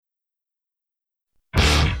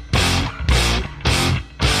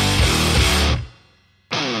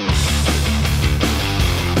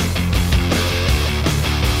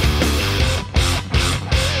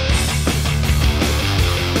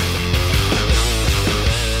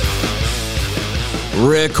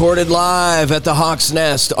Recorded live at the Hawk's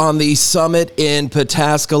Nest on the Summit in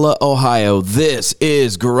Pataskala, Ohio. This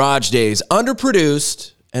is Garage Days,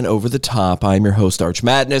 underproduced and over the top. I'm your host, Arch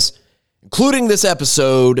Madness. Including this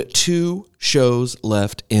episode, 2 shows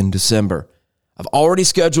left in December. I've already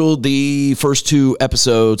scheduled the first 2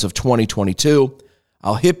 episodes of 2022.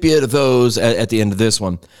 I'll hip you to those at the end of this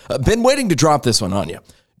one. I've been waiting to drop this one on you.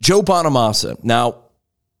 Joe Bonamassa. Now,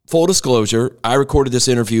 full disclosure, I recorded this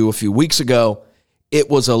interview a few weeks ago. It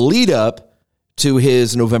was a lead-up to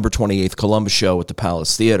his November 28th Columbus show at the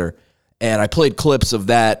Palace Theater, and I played clips of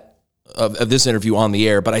that, of this interview on the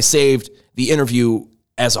air, but I saved the interview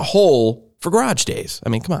as a whole for Garage Days. I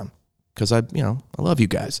mean, come on, because I love you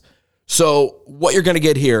guys. So what you're going to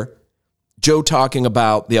get here, Joe talking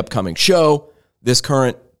about the upcoming show, this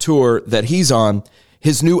current tour that he's on,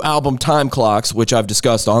 his new album, Time Clocks, which I've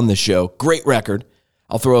discussed on this show. Great record.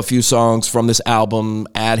 I'll throw a few songs from this album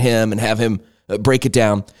at him and have him break it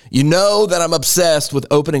down. You know that I'm obsessed with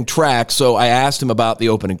opening tracks, so I asked him about the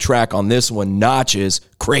opening track on this one, Notches.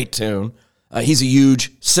 Great tune. He's a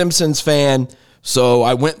huge Simpsons fan, so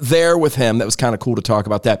I went there with him. That was kind of cool to talk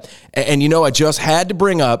about that. And I just had to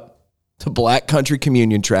bring up the Black Country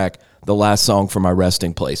Communion track, the last song from My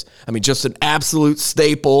Resting Place. I mean, just an absolute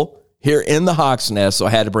staple here in the Hawk's Nest, so I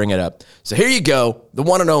had to bring it up. So here you go, the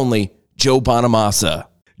one and only Joe Bonamassa.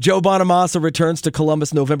 Joe Bonamassa returns to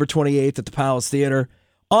Columbus November 28th at the Palace Theater.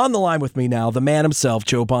 On the line with me now, the man himself,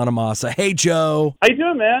 Joe Bonamassa. Hey, Joe. How you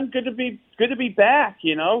doing, man? Good to be back,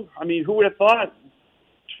 I mean, who would have thought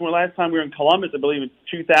from the last time we were in Columbus, I believe in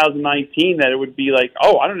 2019, that it would be like,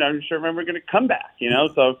 I don't know, I'm sure when we're going to come back,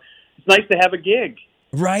 So it's nice to have a gig.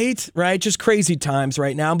 Right. Just crazy times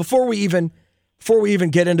right now. And before we even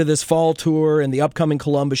get into this fall tour and the upcoming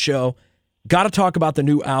Columbus show, got to talk about the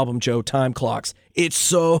new album, Joe, Time Clocks. It's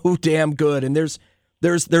so damn good. And there's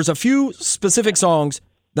a few specific songs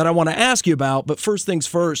that I want to ask you about. But first things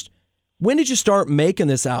first, when did you start making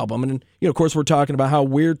this album? And, of course, we're talking about how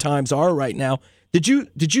weird times are right now. Did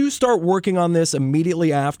you start working on this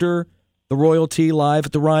immediately after the Royalty live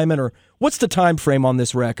at the Ryman? Or what's the time frame on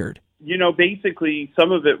this record? Basically,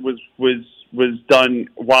 some of it was done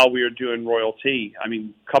while we were doing Royalty. I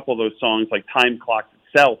mean, a couple of those songs, like Time Clocks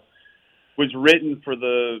itself, was written for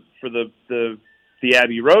the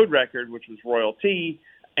Abbey Road record, which was Royalty,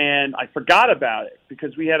 and I forgot about it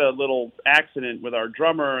because we had a little accident with our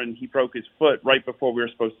drummer, and he broke his foot right before we were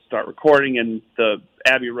supposed to start recording, and the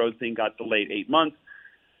Abbey Road thing got delayed 8 months,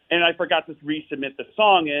 and I forgot to resubmit the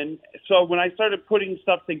song in. So when I started putting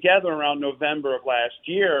stuff together around November of last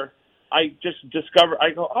year, I just discovered,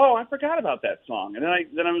 I forgot about that song. And then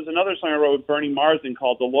there was another song I wrote with Bernie Marsden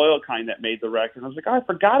called The Loyal Kind that made the record. And I was like, I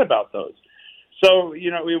forgot about those. So,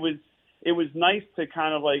 it was nice to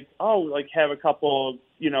kind of have a couple,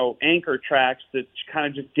 anchor tracks that kind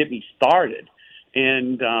of just get me started.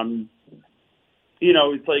 And,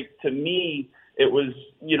 it's like, to me, it was,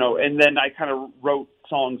 and then I kind of wrote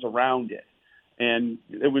songs around it. And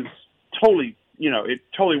it was totally, it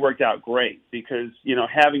totally worked out great because,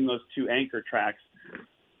 having those 2 anchor tracks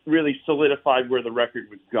really solidified where the record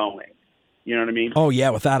was going. You know what I mean? Oh, yeah,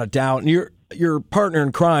 without a doubt. And your partner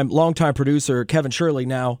in crime, longtime producer, Kevin Shirley,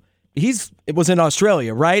 now, it was in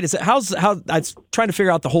Australia, right? How I was trying to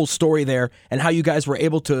figure out the whole story there and how you guys were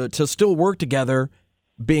able to still work together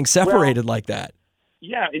being separated like that.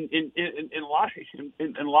 Yeah, in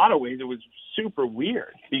a lot of ways, it was super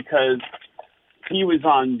weird because he was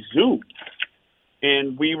on Zoom.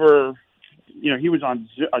 And we were, he was on,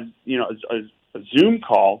 a Zoom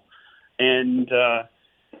call, and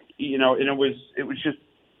and it was just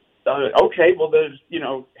okay. Well, there's,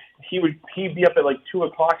 he'd be up at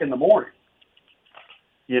 2:00 in the morning,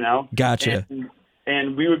 Gotcha.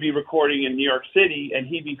 And we would be recording in New York City, and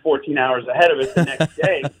he'd be 14 hours ahead of us the next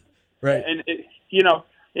day. Right. And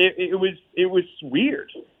it was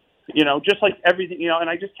weird, just like everything, and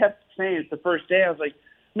I just kept saying it the first day. I was like,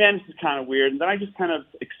 man, this is kind of weird. And then I just kind of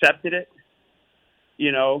accepted it,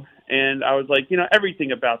 and I was like,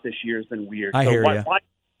 everything about this year has been weird. I hear you.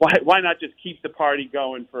 Why not just keep the party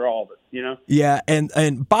going for all of it, Yeah,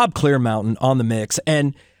 and Bob Clearmountain on the mix.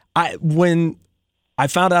 And when I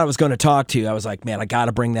found out I was going to talk to you, I was like, man, I got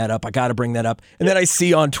to bring that up. And then I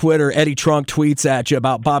see on Twitter, Eddie Trunk tweets at you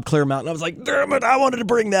about Bob Clearmountain. I was like, damn it, I wanted to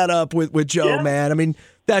bring that up with Joe, man. I mean,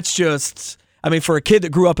 that's just, for a kid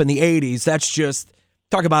that grew up in the 80s, that's just,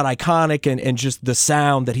 talk about iconic and just the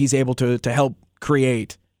sound that he's able to help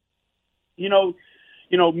create.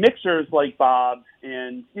 Mixers like Bob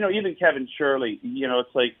and, even Kevin Shirley,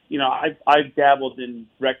 it's like, I've dabbled in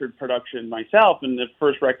record production myself, and the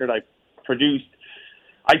first record I produced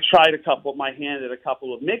I tried my hand at a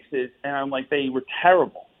couple of mixes, and I'm like, they were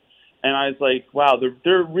terrible. And I was like, wow,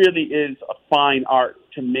 there really is a fine art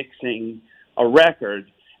to mixing a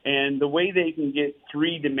record, and the way they can get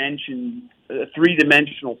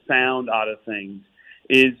three-dimensional sound out of things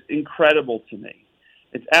is incredible to me.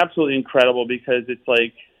 It's absolutely incredible because it's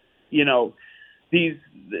like, you know, the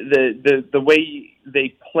way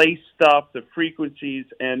they play stuff, the frequencies,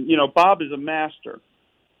 and, you know, Bob is a master.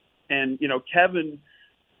 And, you know, Kevin,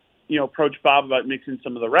 you know, approached Bob about mixing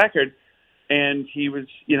some of the record, and he was,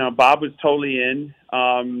 you know, Bob was totally in.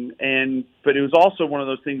 But it was also one of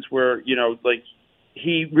those things where, you know, like,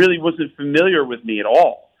 he really wasn't familiar with me at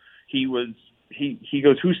all. He goes,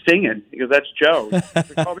 "Who's singing?" He goes, "That's Joe." Like,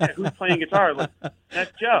 "Oh, man, who's playing guitar?" Like,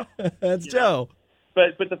 "That's Joe." That's Joe.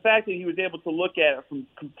 But the fact that he was able to look at it from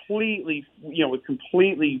completely, you know, with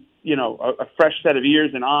completely, you know, a fresh set of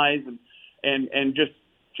ears and eyes, and just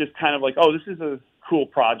kind of like, oh, this is a cool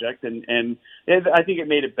project, and I think it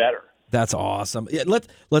made it better. That's awesome. Yeah,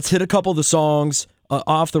 let's hit a couple of the songs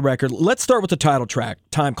off the record. Let's start with the title track,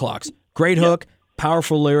 "Time Clocks." Great hook,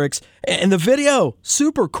 powerful lyrics, and the video,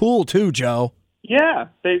 super cool too, Joe. Yeah,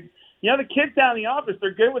 the kids down in the office, they're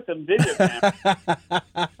good with them video cameras.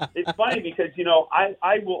 It's funny because, you know,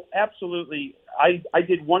 I will absolutely, I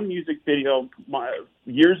did one music video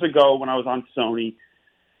years ago when I was on Sony,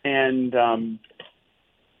 and,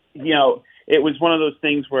 you know, it was one of those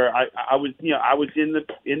things where I was in the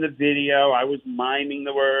video, I was miming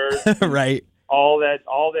the words, right? All that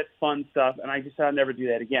fun stuff, and I just said I'll never do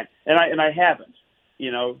that again, and I haven't, you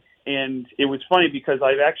know. And it was funny because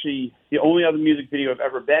the only other music video I've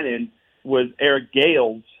ever been in was Eric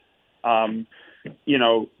Gale's, you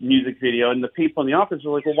know, music video. And the people in the office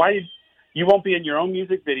were like, "Well, why you won't be in your own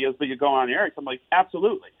music videos, but you go on Eric's?" I'm like,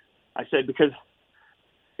 "Absolutely." I said, because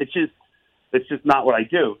it's just not what I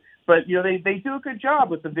do. But, you know, they do a good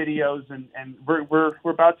job with the videos, and we're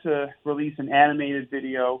about to release an animated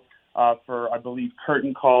video for, I believe,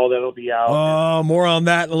 Curtain Call. That'll be out. Oh, more on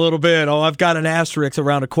that in a little bit. Oh, I've got an asterisk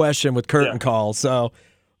around a question with Curtain Call. So,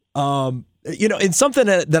 you know, it's something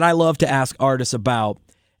that I love to ask artists about,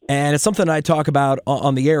 and it's something I talk about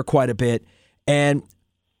on the air quite a bit, and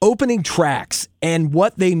opening tracks and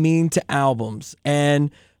what they mean to albums. And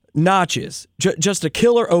Notches, just a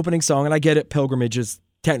killer opening song, and I get it, Pilgrimage is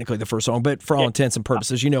technically the first song, but for all intents and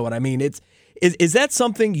purposes, you know what I mean. Is that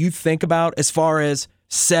something you think about as far as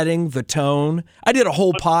setting the tone? I did a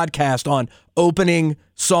whole podcast on opening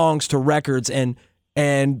songs to records and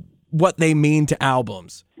what they mean to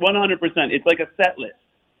albums. 100%. It's like a set list.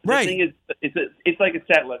 Right. The thing is, it's like a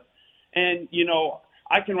set list. And, you know,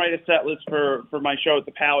 I can write a set list for my show at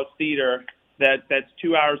the Palace Theater that's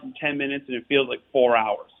 2 hours and 10 minutes, and it feels like 4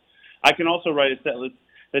 hours. I can also write a set list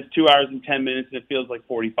that's 2 hours and 10 minutes, and it feels like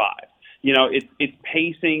 45. You know, it's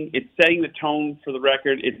pacing, it's setting the tone for the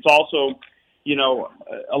record. It's also, you know,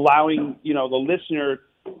 allowing, you know, the listener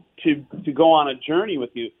to go on a journey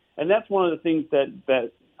with you. And that's one of the things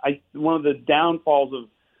that one of the downfalls of,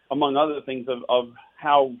 among other things, of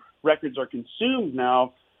how records are consumed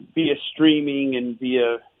now via streaming and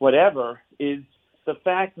via whatever, is the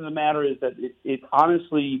fact of the matter is that it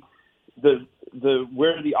honestly, the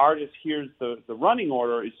where the artist hears the running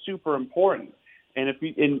order is super important. And if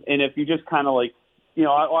you just kind of like, you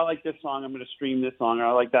know, I like this song, I'm going to stream this song, or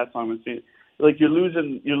I like that song, I'm going to stream it. Like you're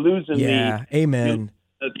losing yeah, amen.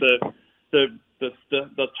 The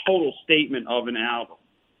total statement of an album.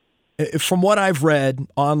 From what I've read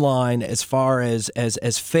online, as far as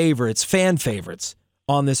favorites, fan favorites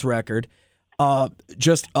on this record,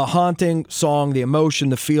 just a haunting song, the emotion,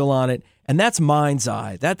 the feel on it, and that's Mind's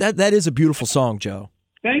Eye. That is a beautiful song, Joe.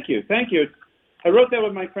 Thank you. I wrote that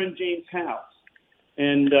with my friend James House,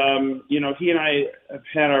 and you know, he and I have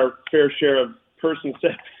had our fair share of personal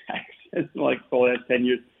setbacks in like the last 10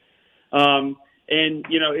 years, and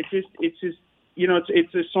you know, it's just you know,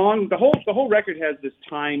 it's a song. The whole record has this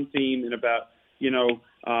time theme and about, you know,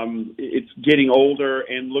 it's getting older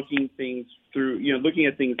and looking at things through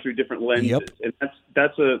different lenses. Yep. And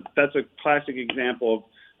that's a classic example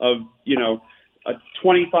of you know, a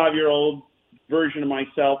 25-year-old version of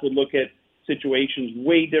myself would look at situations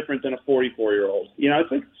way different than a 44-year-old. You know,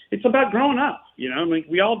 it's about growing up. You know, I mean,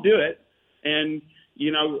 we all do it, and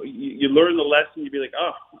you know, you learn the lesson. You'd be like,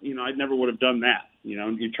 oh, you know, I never would have done that. You know,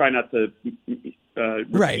 you try not to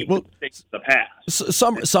right. Well, the past.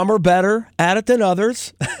 Some are better at it than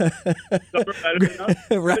others. Some are better than others.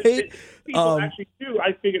 Right. People actually do.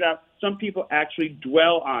 I figured out some people actually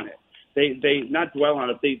dwell on it. They not dwell on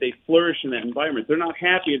it. They flourish in that environment. They're not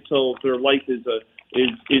happy until their life is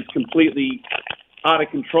completely out of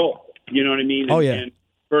control. You know what I mean? Oh yeah.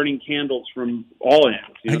 burning candles from all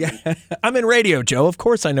ends. You know? I'm in radio, Joe. Of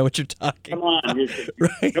course I know what you're talking. Come on.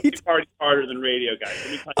 Right? Nobody parties harder than radio guys.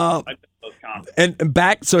 Let me tell you, I've done those comments. And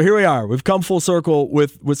back, so here we are. We've come full circle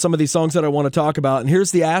with some of these songs that I want to talk about. And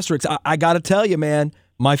here's the asterisk. I got to tell you, man,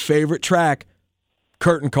 my favorite track,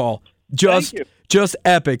 Curtain Call. Just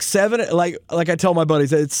epic. Like I tell my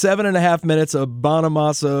buddies, it's 7.5 minutes of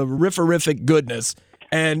Bonamassa rifferific goodness.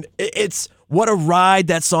 And it's what a ride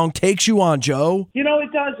that song takes you on, Joe. You know,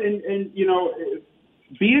 it does. And you know,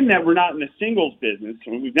 being that we're not in the singles business, I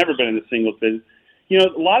mean, we've never been in the singles business, you know,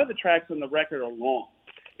 a lot of the tracks on the record are long.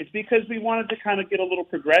 It's because we wanted to kind of get a little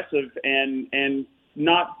progressive and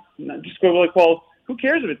not just go like, well, who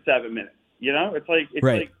cares if it's 7 minutes? You know, it's like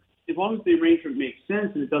as long as the arrangement makes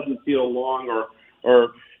sense and it doesn't feel long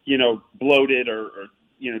or you know, bloated or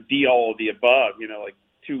you know, all of the above, you know, like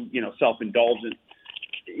too, you know, self-indulgent.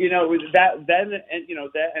 You know, that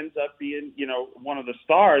ends up being, you know, one of the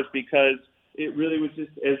stars because it really was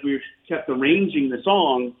just as we kept arranging the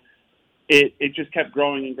song, it just kept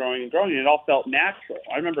growing and growing and growing, and it all felt natural.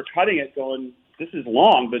 I remember cutting it going, this is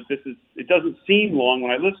long, but it doesn't seem long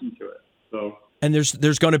when I listen to it. So. And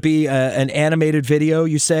there's going to be an animated video,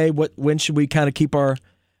 you say? When should we kind of keep our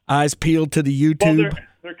eyes peeled to the YouTube? Well,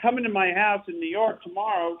 they're coming to my house in New York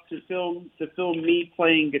tomorrow to film me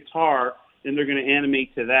playing guitar, and they're going to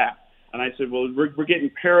animate to that. And I said, well, we're getting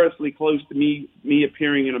perilously close to me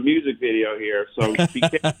appearing in a music video here, so be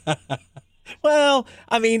careful. Well,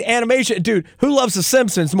 I mean, animation, dude. Who loves The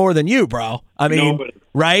Simpsons more than you, bro? I mean,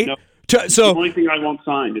 right? No. So the only thing I won't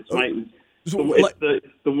sign. It's the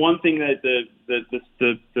one thing that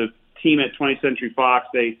the team at 20th Century Fox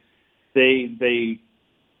they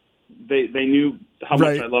knew how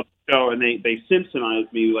much I loved the show, and they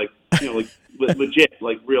Simpsonized me like legit,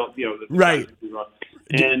 like real, you know. Right.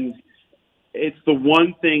 And it's the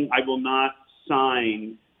one thing I will not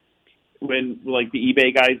sign when like the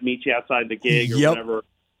eBay guys meet you outside the gig or whatever,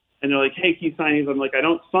 and they're like, "Hey, can you sign these?" I'm like, "I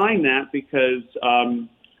don't sign that because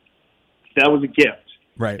that was a gift."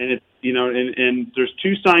 Right. And it's, you know, and there's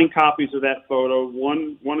 2 signed copies of that photo.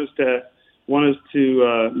 One is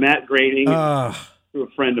to Matt Grading, to a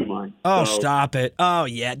friend of mine. Oh, so. Stop it! Oh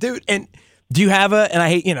yeah, dude. And do you have and I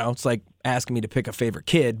hate, you know, it's like asking me to pick a favorite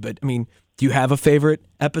kid, but I mean, do you have a favorite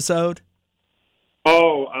episode?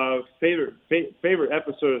 Favorite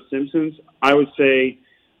episode of Simpsons? I would say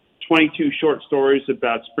 22 short stories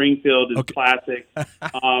about Springfield is classic.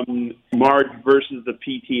 Marge versus the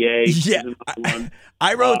PTA. Yeah,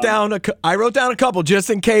 I wrote down a couple just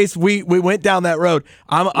in case we went down that road.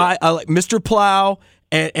 I like Mr. Plow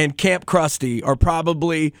and Camp Krusty are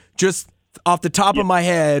probably just off the top of my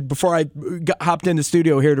head before I hopped in the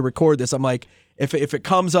studio here to record this. I'm like, if it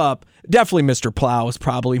comes up, definitely Mr. Plow is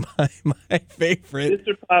probably my favorite.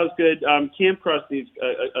 Mr. Plow is good. Camp Krusty is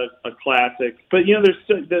a classic. But you know,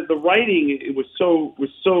 there's the writing. It was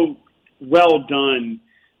so well done,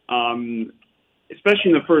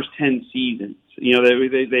 especially in the first 10 seasons. You know, they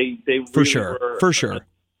for really sure, were, for sure.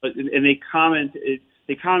 And they commented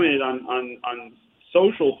on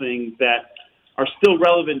social things that are still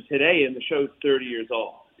relevant today, and the show's 30 years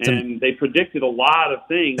old. And they predicted a lot of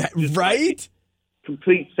things. Right? Like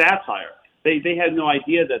complete satire. They had no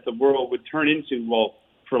idea that the world would turn into, well,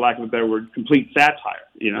 for lack of a better word, complete satire,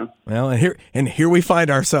 you know? Well, and here we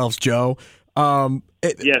find ourselves, Joe.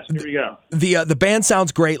 Yes, here we go. The band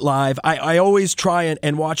sounds great live. I always try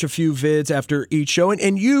and watch a few vids after each show,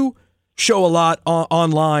 and you show a lot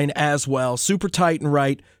online as well. Super tight and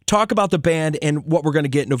right. Talk about the band and what we're going to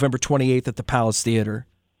get November 28th at the Palace Theater.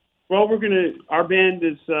 Well, our band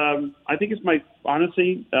is, I think it's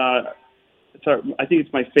I think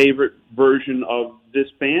it's my favorite version of this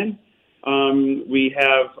band. We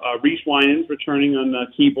have Reese Winans returning on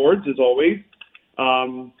keyboards as always.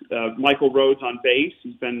 Michael Rhodes on bass.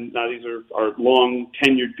 These are our long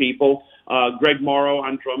tenured people. Greg Morrow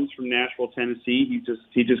on drums from Nashville, Tennessee.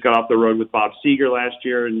 He just got off the road with Bob Seger last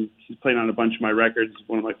year, and he's playing on a bunch of my records. He's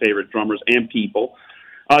one of my favorite drummers and people.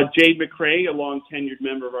 Jade McRae, a long tenured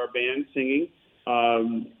member of our band, singing,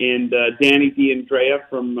 and Danny D'Andrea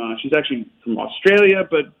she's actually from Australia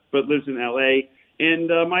but lives in LA, and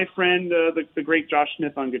my friend the great Josh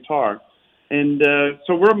Smith on guitar, and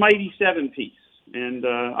so we're a mighty 7-piece, and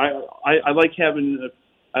I like having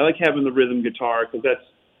the rhythm guitar because that's,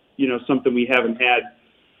 you know, something we haven't had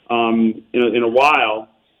in a while,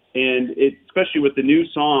 and especially with the new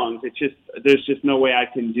songs, there's just no way I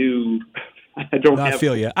can do. I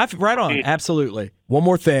feel you. Right on. Absolutely. One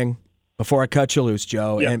more thing before I cut you loose,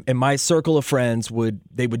 Joe. Yeah. And my circle of friends would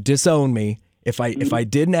disown me if I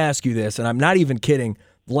didn't ask you this, and I'm not even kidding.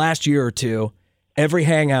 Last year or two, every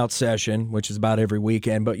hangout session, which is about every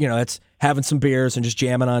weekend, but that's having some beers and just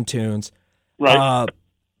jamming on tunes. Right.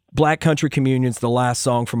 Black Country Communion's the last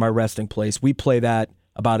song from my resting place. We play that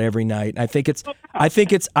about every night. I think it's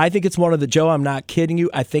one of the, Joe, I'm not kidding you,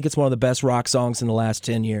 I think it's one of the best rock songs in the last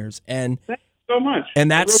 10 years. And thank you so much.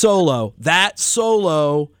 And that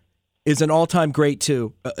solo is an all-time great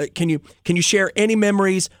too. Can you share any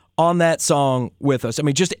memories on that song with us? I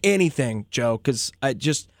mean, just anything, Joe, because I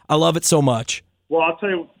love it so much. Well, I'll tell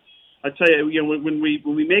you, when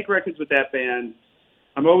we make records with that band,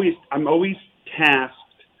 I'm always tasked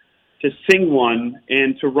to sing one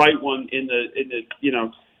and to write one in the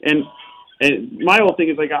and my whole thing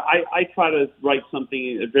is like I try to write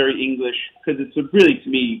something very English, because it's really, to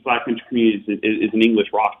me, Black Country Community is an English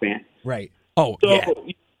rock band. Right. Oh, so yeah.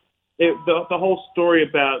 The whole story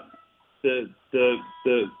about the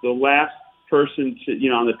last person to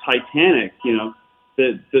on the Titanic,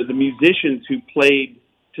 the musicians who played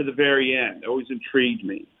to the very end always intrigued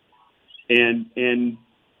me, and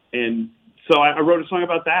so I wrote a song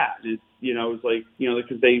about that. It was like,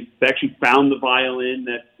 because they actually found the violin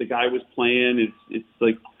that the guy was playing. There's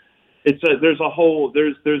a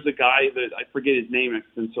guy that I forget his name. It's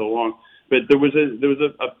been so long, but there was a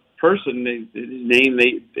person, his name,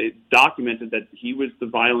 they documented that he was the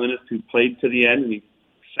violinist who played to the end, and he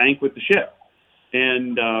sank with the ship.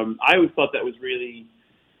 And I always thought that was really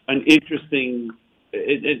an interesting.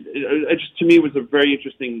 It just, to me, was a very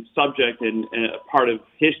interesting subject and a part of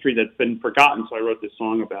history that's been forgotten. So I wrote this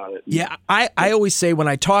song about it. Yeah, I always say, when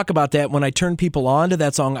I talk about that, when I turn people on to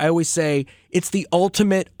that song, I always say it's the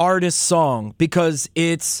ultimate artist song, because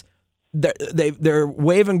they're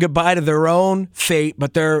waving goodbye to their own fate,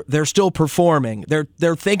 but they're still performing.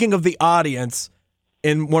 They're thinking of the audience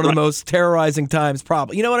in one of the most terrorizing times,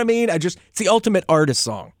 probably. You know what I mean? It's the ultimate artist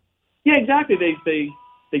song. Yeah, exactly.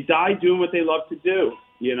 They die doing what they love to do,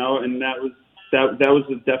 and that was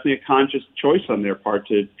definitely a conscious choice on their part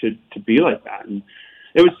to be like that. And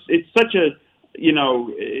it's such an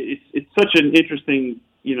interesting,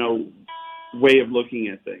 way of looking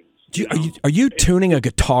at things. Are you tuning a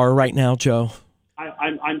guitar right now, Joe?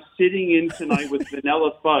 I'm sitting in tonight with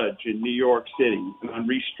Vanilla Fudge in New York City, and I'm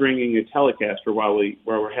restringing a Telecaster while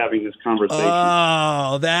we're having this conversation.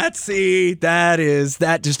 Oh, that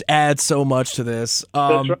just adds so much to this.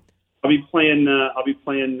 That's right. I'll be playing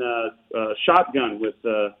shotgun with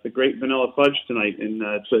the great Vanilla Fudge tonight, and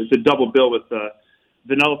it's a double bill with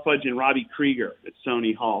Vanilla Fudge and Robbie Krieger at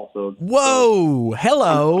Sony Hall. So whoa,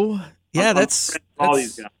 hello, that's these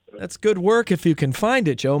guys. That's good work if you can find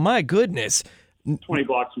it, Joe. My goodness. 20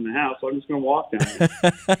 blocks from the house, so I'm just going to walk down.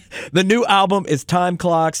 The new album is Time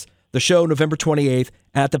Clocks. The show November 28th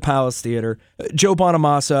at the Palace Theater. Joe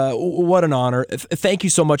Bonamassa, what an honor. Thank you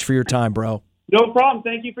so much for your time, bro. No problem.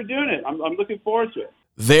 Thank you for doing it. I'm looking forward to it.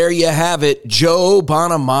 There you have it. Joe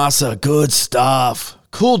Bonamassa. Good stuff.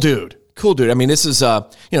 Cool dude. I mean, this is,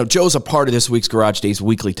 Joe's a part of this week's Garage Days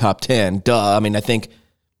Weekly Top 10. Duh. I mean, I think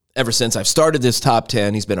ever since I've started this Top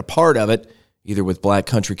 10, he's been a part of it, either with Black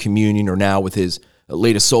Country Communion or now with his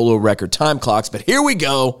latest solo record, Time Clocks. But here we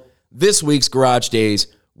go. This week's Garage Days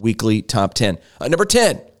Weekly Top 10. Number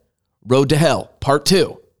 10, Road to Hell, Part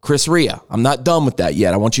 2, Chris Rea. I'm not done with that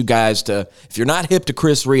yet. I want you guys to, if you're not hip to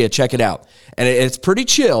Chris Rea, check it out. And it's pretty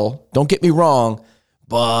chill, don't get me wrong,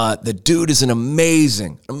 but the dude is an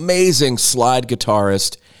amazing slide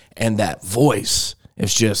guitarist, and that voice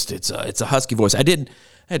is just, it's a husky voice. I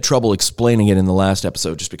had trouble explaining it in the last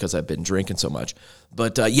episode just because I've been drinking so much.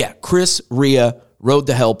 But Chris Rea, Road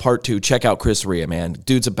to Hell Part 2. Check out Chris Rea, man.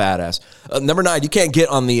 Dude's a badass. Number 9, you can't get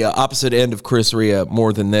on the opposite end of Chris Rea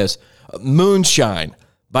more than this. Moonshine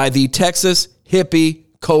by the Texas Hippie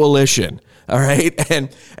Coalition. All right? And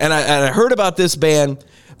I heard about this band,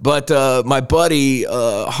 but my buddy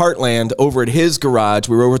Heartland over at his garage,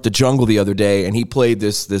 we were over at the Jungle the other day, and he played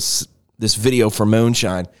this video for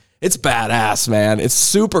Moonshine. It's badass, man. It's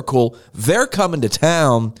super cool. They're coming to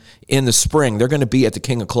town in the spring. They're going to be at the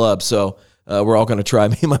King of Clubs, so we're all going to try.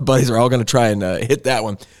 Me and my buddies are all going to try and hit that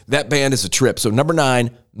one. That band is a trip. So number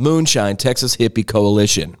 9, Moonshine, Texas Hippie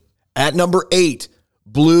Coalition. At number 8,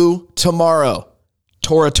 Blue Tomorrow,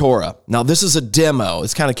 Tora Tora. Now, this is a demo.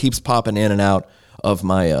 This kind of keeps popping in and out of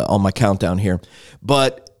my on my countdown here.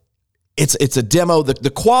 But it's a demo.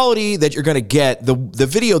 The quality that you're going to get, the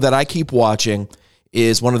video that I keep watching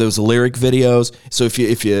is one of those lyric videos. So if you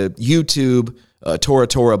YouTube Tora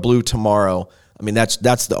Tora Blue Tomorrow, I mean that's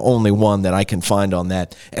the only one that I can find on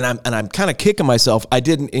that. And I'm kind of kicking myself. I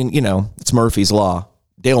didn't it's Murphy's Law,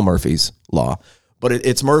 Dale Murphy's Law, but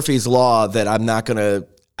it's Murphy's Law that I'm not gonna.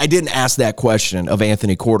 I didn't ask that question of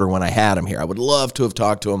Anthony Corder when I had him here. I would love to have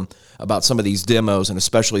talked to him about some of these demos, and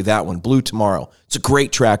especially that one, Blue Tomorrow. It's a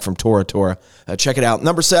great track from Tora Tora. Check it out.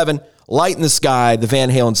 Number 7, Light in the Sky, the Van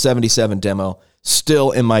Halen 77 demo. Still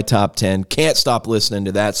in my top 10. Can't stop listening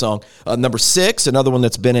to that song. Number 6, another one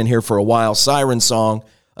that's been in here for a while, Siren Song.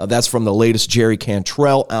 That's from the latest Jerry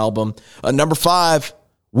Cantrell album. Number 5,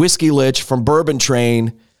 Whiskey Lich from Bourbon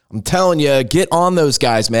Train. I'm telling you, get on those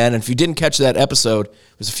guys, man. And if you didn't catch that episode,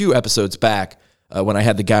 it was a few episodes back when I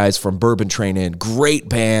had the guys from Bourbon Train in. Great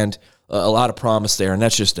band, a lot of promise there, and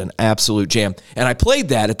that's just an absolute jam. And I played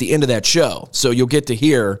that at the end of that show, so you'll get to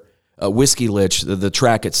hear Whiskey Lich, the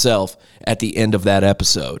track itself, at the end of that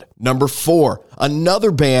episode. Number 4,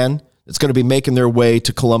 another band that's going to be making their way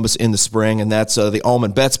to Columbus in the spring, and that's the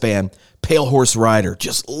Allman Betts Band, Pale Horse Rider.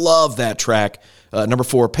 Just love that track. Number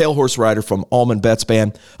 4, Pale Horse Rider from Allman Betts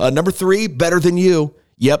Band. Number 3, Better Than You.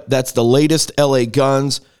 Yep, that's the latest LA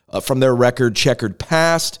Guns from their record, Checkered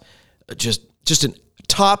Past. Just an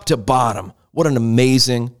top to bottom. What an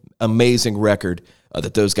amazing, amazing record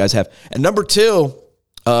that those guys have. And number 2,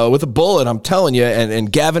 with a bullet, I'm telling you,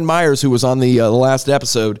 and Gavin Myers, who was on the last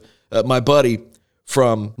episode, my buddy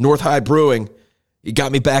from North High Brewing, he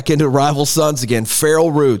got me back into Rival Sons again.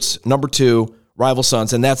 Feral Roots, number 2, Rival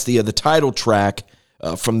Sons, and that's the title track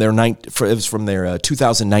from their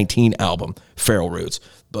 2019 album, Feral Roots.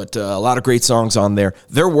 But a lot of great songs on there.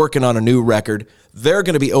 They're working on a new record. They're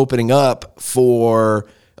going to be opening up for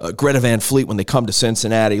Greta Van Fleet when they come to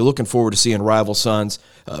Cincinnati. Looking forward to seeing Rival Sons.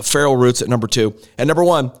 Feral Roots at number 2. And number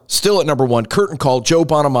 1, still at number 1, Curtain Call, Joe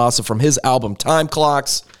Bonamassa from his album Time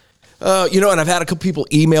Clocks. And I've had a couple people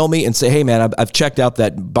email me and say, hey, man, I've checked out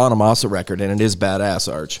that Bonamassa record, and it is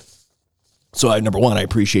badass, Arch. So, number 1, I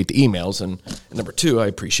appreciate the emails, and number 2, I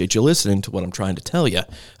appreciate you listening to what I'm trying to tell you.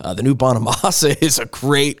 The new Bonamassa is a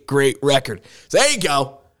great, great record. So, there you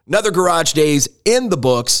go. Another Garage Days in the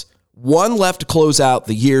books. One left to close out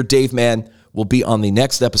the year. Dave Mann will be on the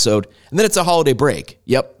next episode, and then it's a holiday break.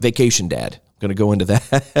 Yep, Vacation Dad. Going to go into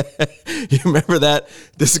that. You remember that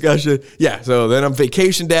discussion? Yeah, so then I'm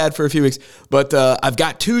Vacation Dad for a few weeks. But I've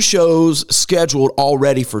got 2 shows scheduled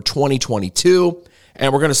already for 2022.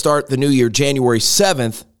 And we're going to start the new year January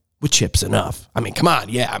 7th with Chips Enough. I mean, come on.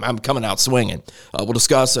 Yeah, I'm coming out swinging. We'll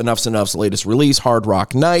discuss Enough's Enough's latest release, Hard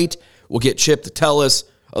Rock Night. We'll get Chip to tell us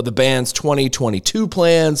the band's 2022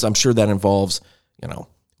 plans. I'm sure that involves,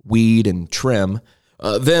 weed and trim.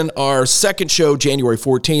 Then our second show, January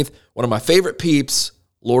 14th, one of my favorite peeps,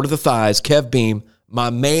 Lord of the Thighs, Kev Beam, my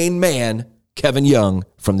main man, Kevin Young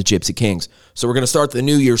from the Gypsy Kings. So we're going to start the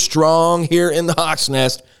new year strong here in the Hawk's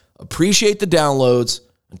Nest. Appreciate the downloads.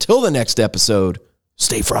 Until the next episode,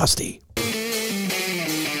 stay frosty.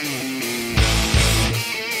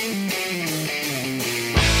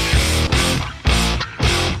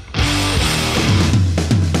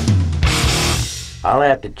 I'll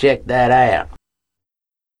have to check that out.